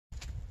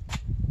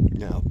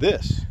Now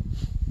this,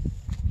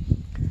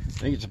 I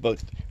think it's about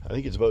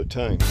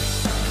time.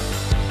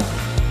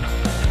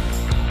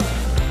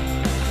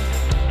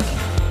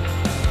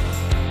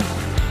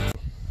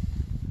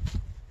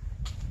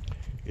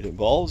 It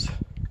involves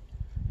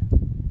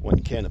 1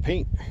 can of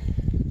paint,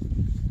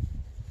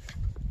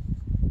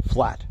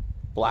 flat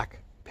black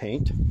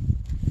paint, and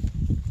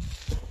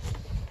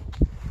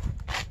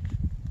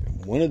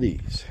 1 of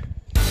these.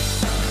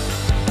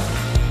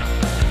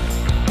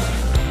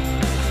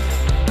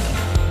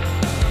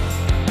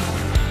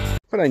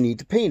 But I need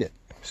to paint it,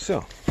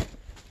 so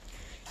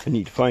I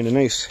need to find a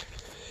nice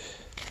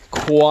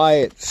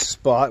quiet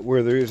spot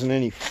where there isn't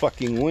any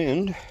fucking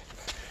wind,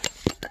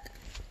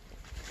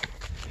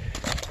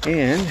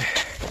 and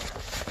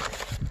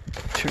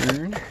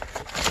turn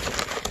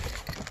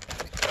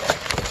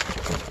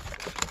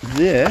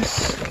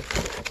this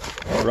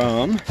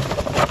from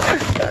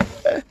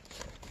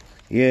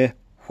yeah,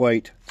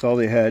 white, that's all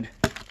they had,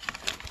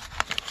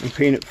 and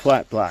paint it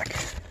flat black.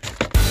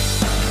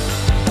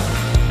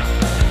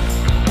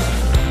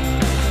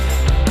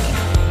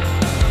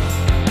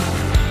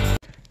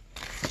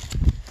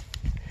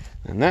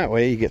 And that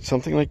way you get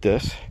something like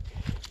this.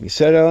 You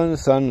set it out in the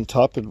sun on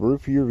top of the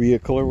roof of your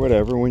vehicle or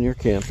whatever when you're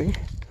camping.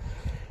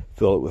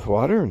 Fill it with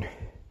water, and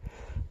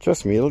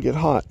trust me, it'll get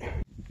hot.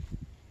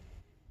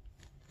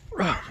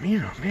 Oh,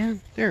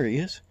 man, there he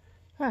is.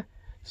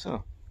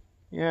 So,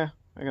 yeah,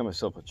 I got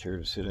myself a chair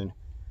to sit in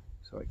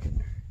so I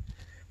can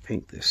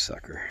paint this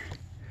sucker.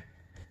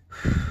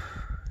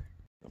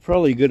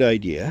 Probably a good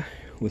idea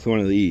with one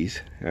of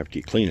these, after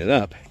you clean it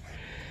up,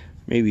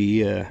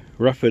 maybe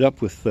rough it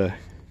up with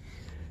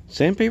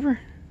sandpaper?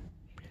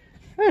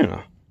 I don't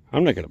know.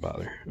 I'm not going to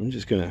bother. I'm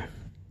just going to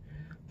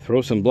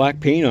throw some black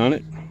paint on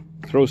it,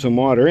 throw some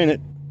water in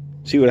it,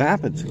 see what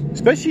happens.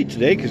 Especially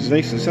today because it's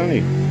nice and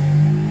sunny.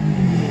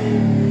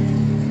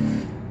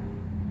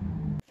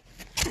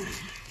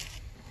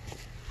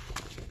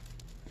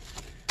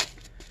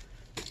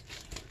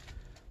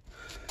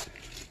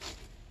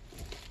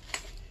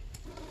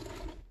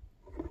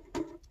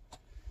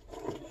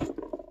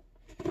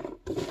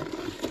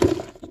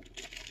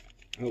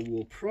 I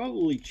will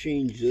probably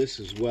change this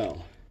as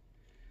well.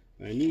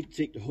 I need to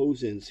take the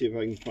hose in and see if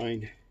I can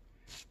find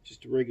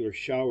just a regular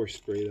shower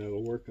spray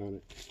that'll work on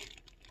it.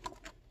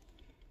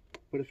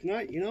 But if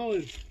not,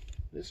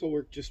 this will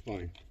work just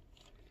fine.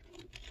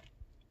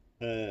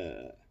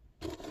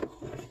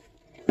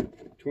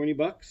 20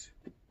 bucks.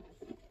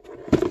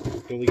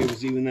 Don't think it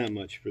was even that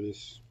much for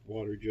this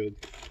water jug.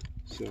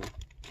 So,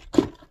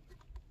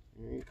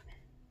 alright.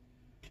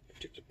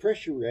 Took the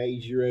pressure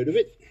riser out of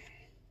it.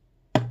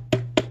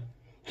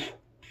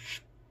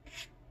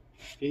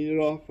 Clean it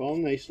off all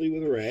nicely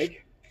with a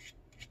rag.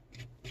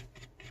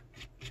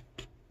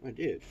 I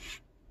did.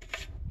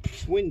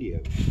 It's windy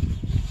out.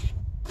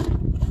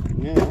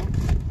 Now,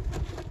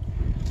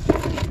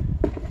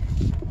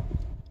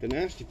 the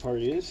nasty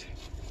part is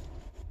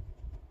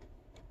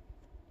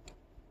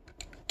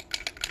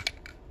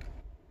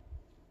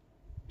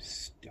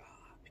stop.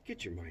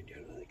 Get your mind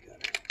out of the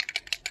gutter.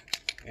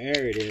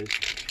 There it is.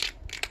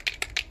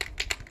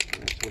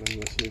 That's what I'm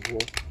listening for.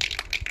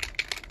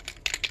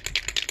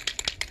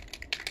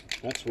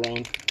 That's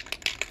wrong.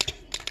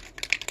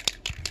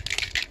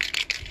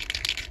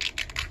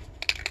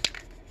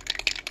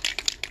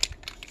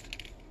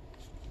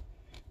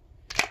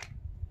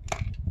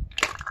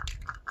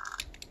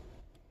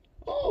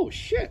 Oh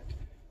shit!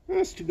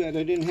 That's too bad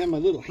I didn't have my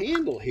little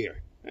handle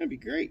here. That'd be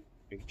great.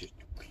 I could just...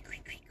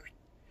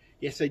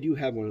 Yes, I do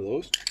have one of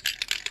those.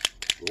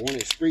 The one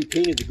that spray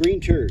painted the green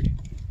turd.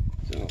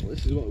 So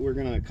this is what we're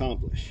going to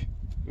accomplish.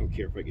 I don't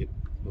care if I get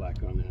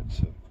black on that,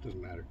 so it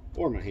doesn't matter.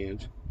 Or my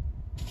hands.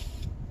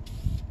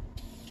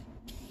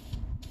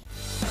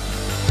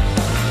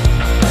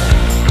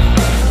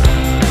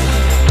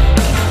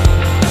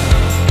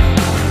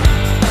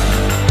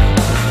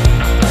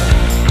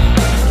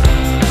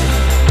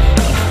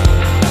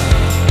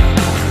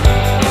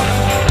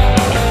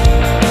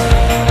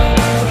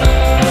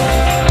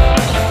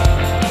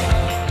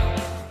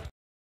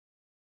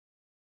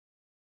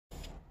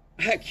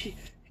 I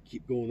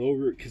keep going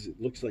over it because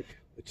it looks like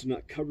it's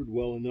not covered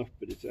well enough,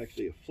 but it's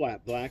actually a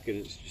flat black, and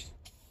it's just,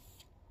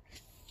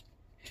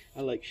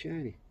 I like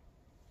shiny.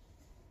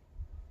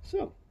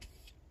 So,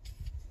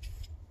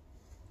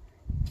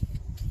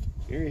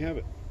 there you have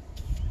it.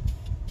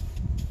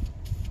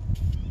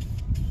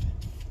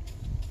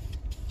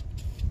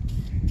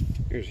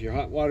 Here's your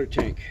hot water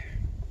tank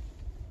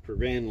for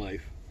van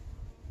life.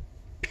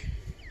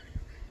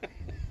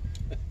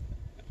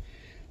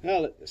 Now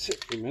let this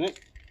sit for a minute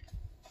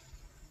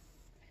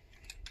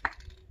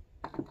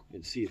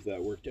and see if that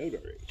worked out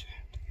all right.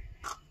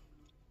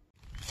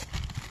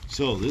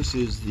 So this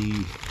is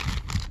the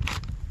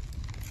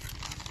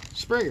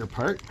sprayer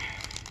part.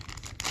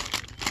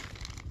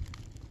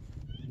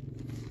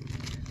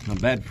 Not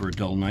bad for a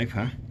dull knife,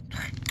 huh?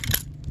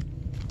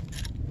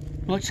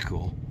 Looks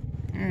cool.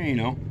 You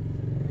know,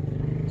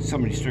 if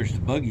somebody starts to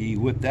bug you, you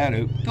whip that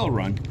out, they'll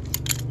run.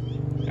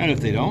 And if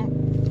they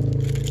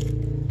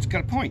don't, it's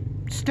got a point.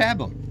 Stab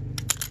them.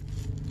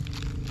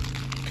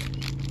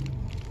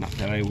 Not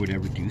that I would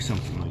ever do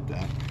something like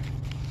that.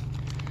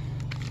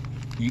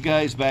 You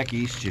guys back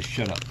east, just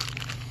shut up.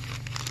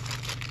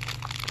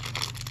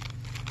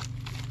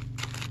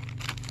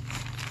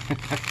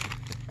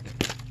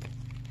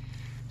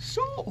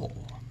 So,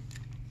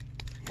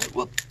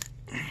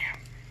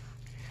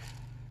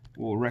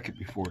 we'll wreck it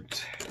before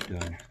it's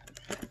done.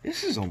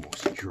 This is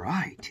almost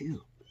dry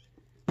too.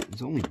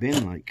 It's only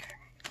been like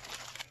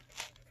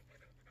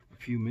a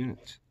few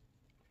minutes.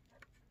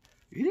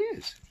 It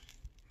is.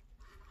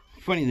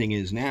 Funny thing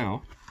is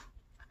now,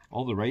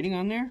 all the writing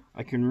on there,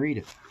 I can read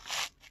it.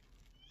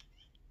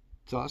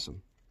 It's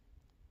awesome.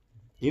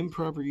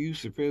 Improper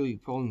use of fairly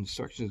following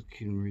instructions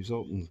can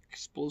result in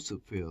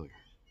explosive failure.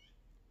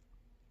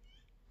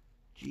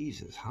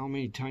 Jesus, how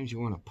many times you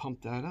want to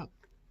pump that up?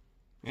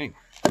 Anyway,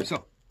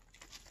 so.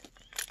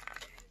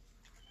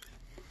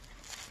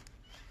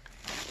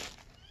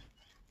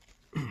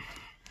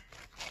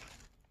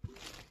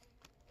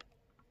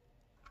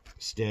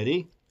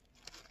 Steady.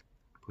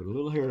 Put a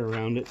little hair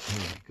around it. There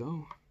we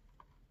go.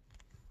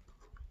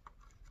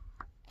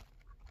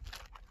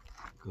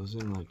 Goes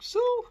in like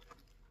so.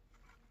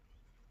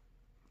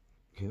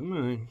 Come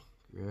on.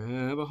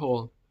 Grab a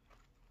hole.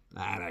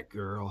 Atta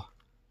girl.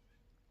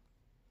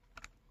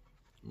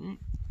 And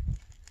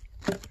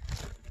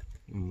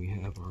we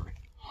have our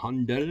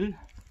handle.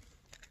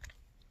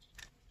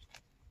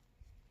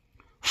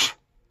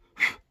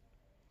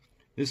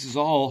 This is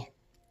all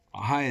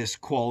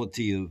highest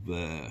quality of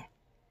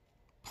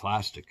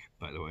plastic,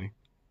 by the way.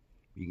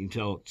 You can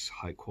tell it's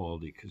high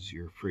quality because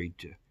you're afraid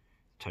to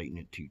tighten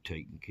it too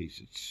tight in case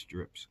it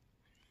strips.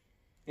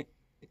 And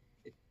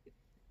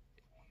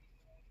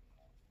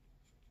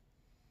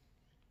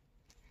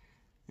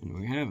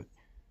we have it.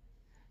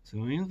 So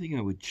the only thing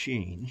I would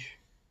change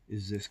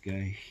is this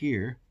guy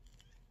here.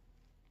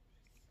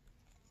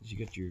 You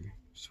got your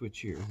switch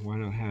here. Why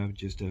not have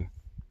just a,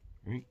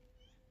 right?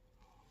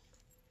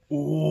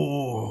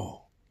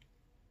 Oh!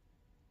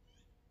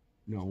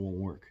 No, it won't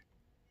work.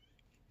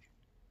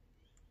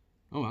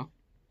 Oh well.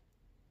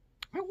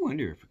 I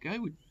wonder if a guy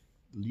would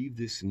leave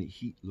this in the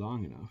heat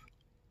long enough.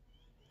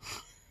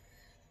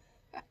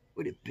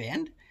 Would it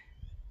bend?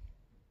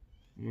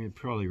 Yeah, it'd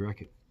probably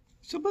wreck it.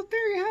 So, but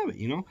there you have it,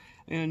 you know.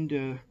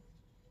 And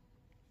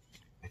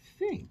I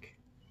think,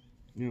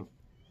 you know,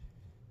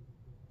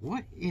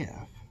 what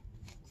if,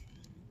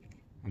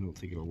 I don't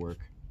think it'll work.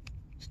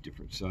 It's a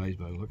different size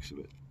by the looks of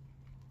it.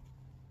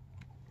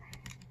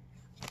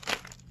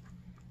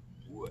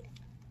 What?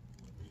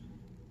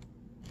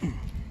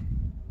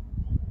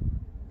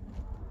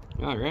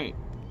 All right.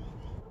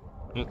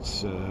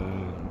 That's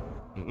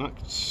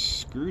not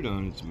screwed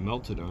on, it's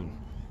melted on.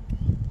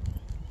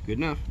 Good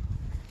enough.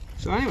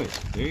 So anyways,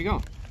 there you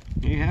go.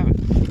 There you have it.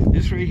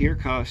 This right here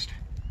cost,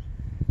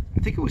 I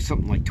think it was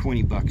something like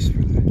 20 bucks for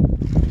the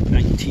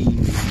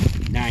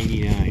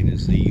 $19.99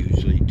 as they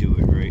usually do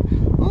it, right?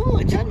 Oh,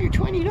 it's under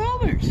 $20.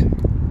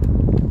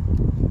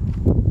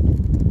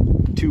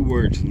 2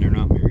 words and they're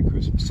not Merry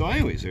Christmas. So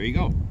anyways, there you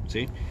go.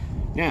 See?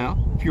 Now,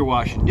 if you're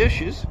washing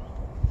dishes,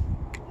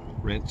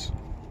 rinse,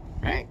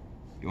 right?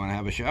 You want to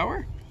have a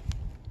shower?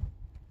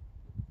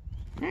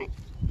 Right?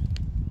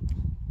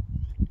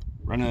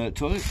 Run a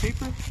toilet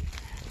paper?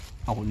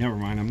 Oh, never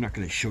mind. I'm not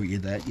going to show you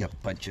that, you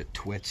bunch of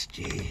twits.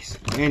 Jeez.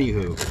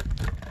 Anywho,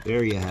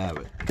 there you have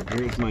it.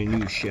 Here's my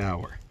new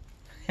shower.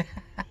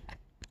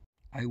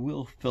 I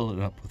will fill it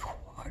up with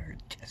water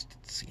and test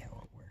it to see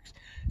how it works.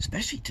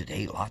 Especially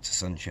today, lots of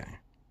sunshine.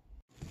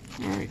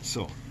 Alright,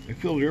 so I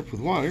filled it up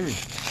with water. And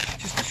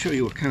just to show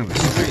you what kind of a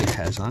spray it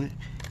has on it.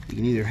 You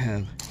can either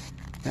have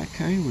that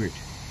kind where it,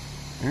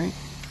 alright,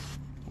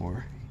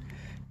 or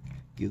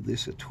give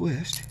this a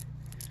twist.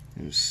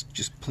 And it's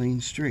just plain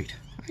straight.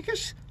 I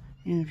guess,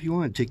 you know, if you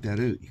want to take that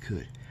out, you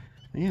could.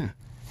 But yeah,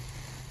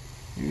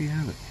 there you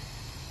have it.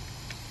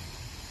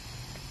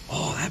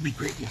 Oh, that'd be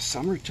great in the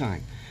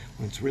summertime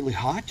when it's really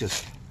hot.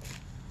 Just,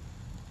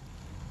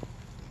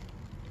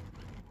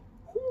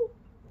 whoo,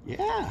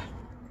 yeah.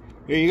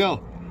 There you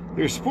go.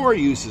 There's 4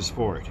 uses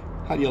for it.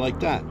 How do you like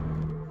that?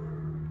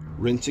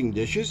 Rinsing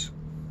dishes,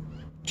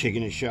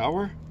 taking a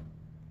shower,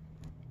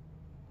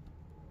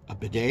 a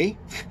bidet.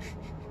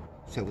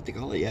 Is that what they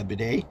call it? Yeah,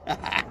 bidet.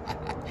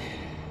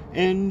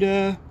 And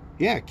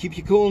yeah, keep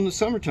you cool in the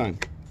summertime.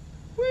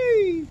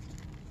 Whee!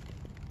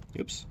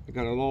 Oops, I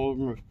got it all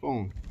over my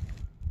phone.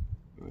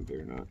 I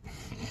better not.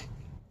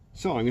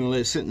 So I'm gonna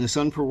let it sit in the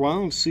sun for a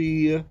while and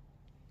see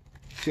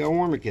how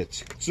warm it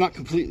gets. It's not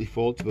completely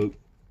full, it's about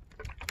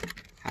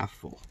half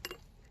full.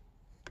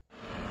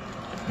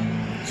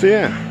 So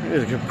yeah, I'm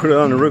just gonna put it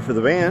on the roof of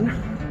the van.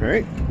 All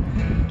right,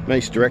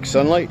 nice direct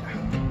sunlight.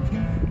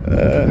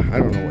 I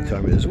don't know what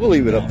time it is. We'll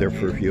leave it up there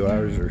for a few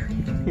hours, or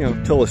you know,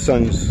 till the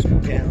sun's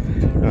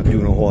not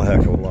doing a whole heck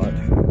of a lot.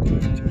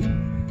 But,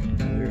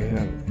 there you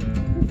have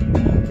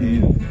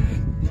it.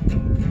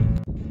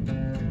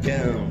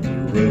 Down the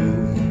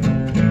road,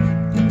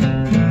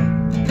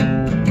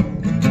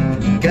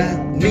 got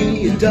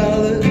me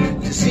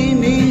 $1 to see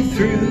me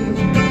through.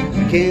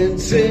 I can't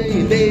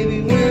say,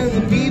 baby,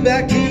 when I'll be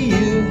back to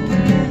you.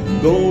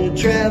 Gonna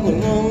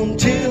travel on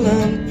till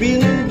I'm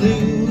feeling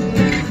blue.